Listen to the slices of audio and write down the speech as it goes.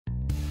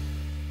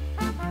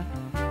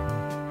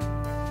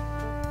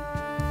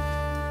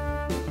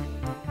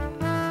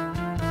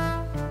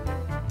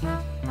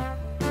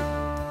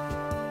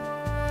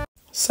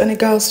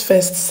Senegal's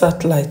first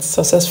satellite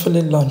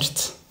successfully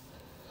launched.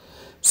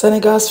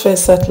 Senegal's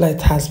first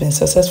satellite has been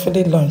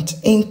successfully launched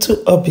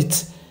into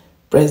orbit,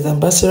 President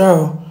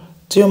Bassirou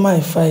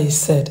Diomaye Faye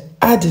said,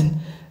 adding,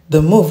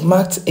 the move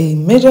marked a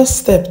major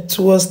step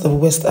towards the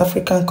West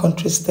African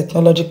country's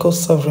technological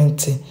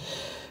sovereignty.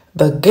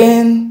 The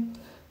GAN-SAT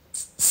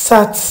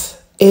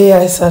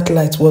AI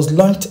satellite was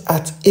launched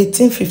at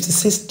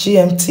 1856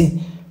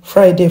 GMT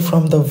Friday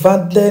from the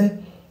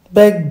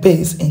Vandenberg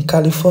base in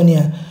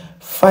California,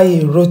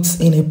 Faye wrote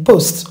in a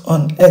post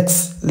on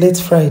X late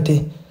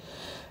Friday.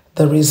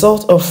 The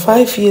result of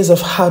 5 years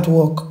of hard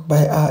work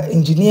by our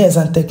engineers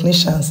and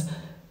technicians,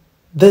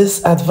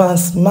 this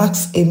advance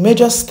marks a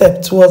major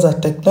step towards our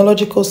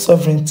technological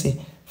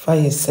sovereignty,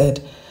 Faye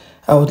said.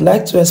 I would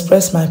like to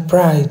express my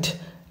pride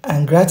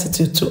and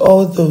gratitude to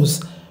all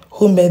those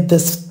who made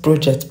this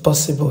project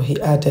possible,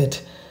 he added.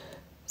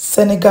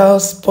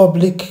 Senegal's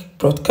public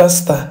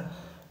broadcaster,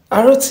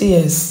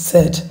 RTS,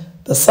 said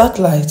the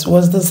satellite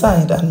was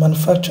designed and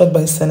manufactured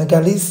by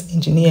Senegalese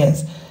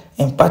engineers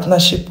in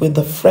partnership with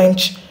the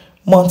French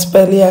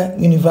Montpellier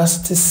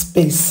University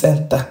Space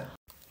Center.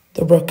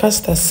 The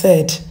broadcaster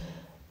said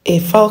a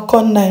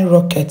Falcon 9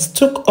 rocket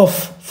took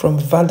off from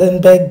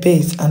Vandenberg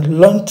base and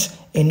launched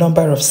a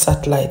number of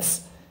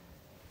satellites,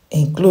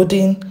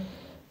 including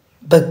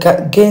the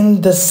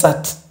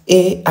GAN-SAT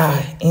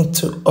AI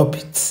into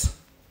orbit.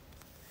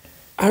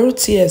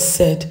 RTS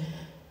said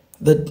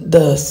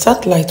the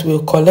satellite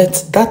will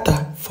collect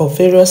data for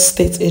various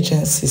state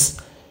agencies,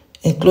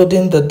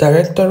 including the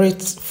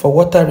Directorate for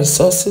Water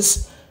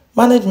Resources,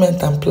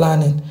 Management and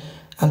Planning,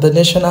 and the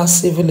National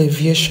Civil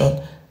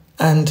Aviation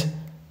and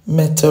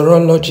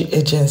Meteorology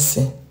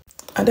Agency.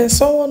 And then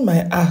someone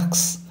might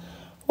ask,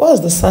 what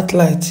was the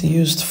satellite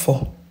used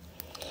for?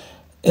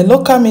 A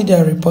local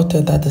media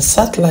reported that the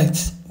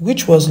satellite,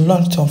 which was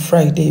launched on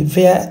Friday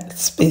via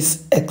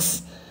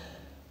SpaceX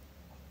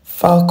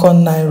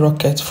Falcon 9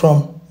 rocket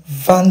from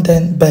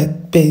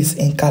Vandenberg base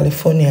in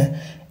California,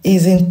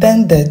 is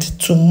intended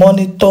to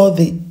monitor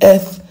the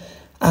Earth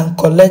and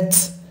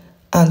collect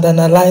and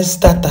analyze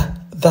data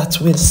that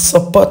will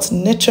support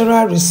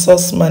natural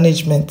resource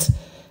management,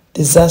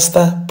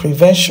 disaster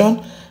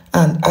prevention,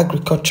 and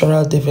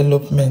agricultural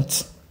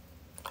development.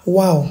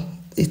 Wow,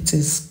 it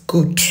is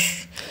good.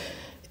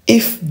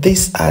 If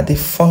these are the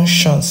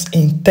functions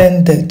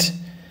intended,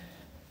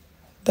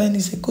 then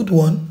it's a good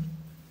one.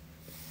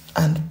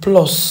 And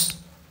plus,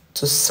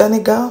 to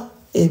Senegal,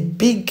 a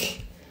big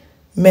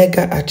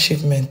mega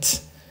achievement.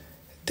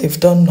 They've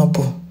done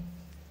noble.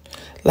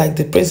 Like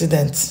the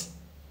president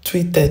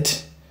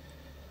tweeted,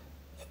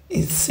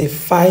 it's a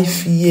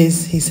 5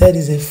 years, he said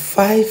it's a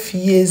 5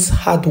 years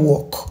hard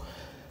work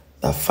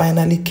that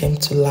finally came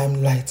to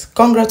limelight.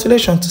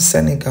 Congratulations to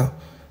Senegal.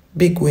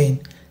 Big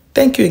win.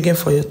 Thank you again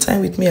for your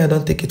time with me. I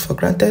don't take it for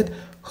granted.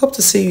 Hope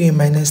to see you in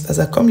my next as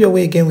I come your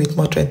way again with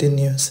more trending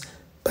news.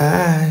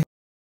 Bye.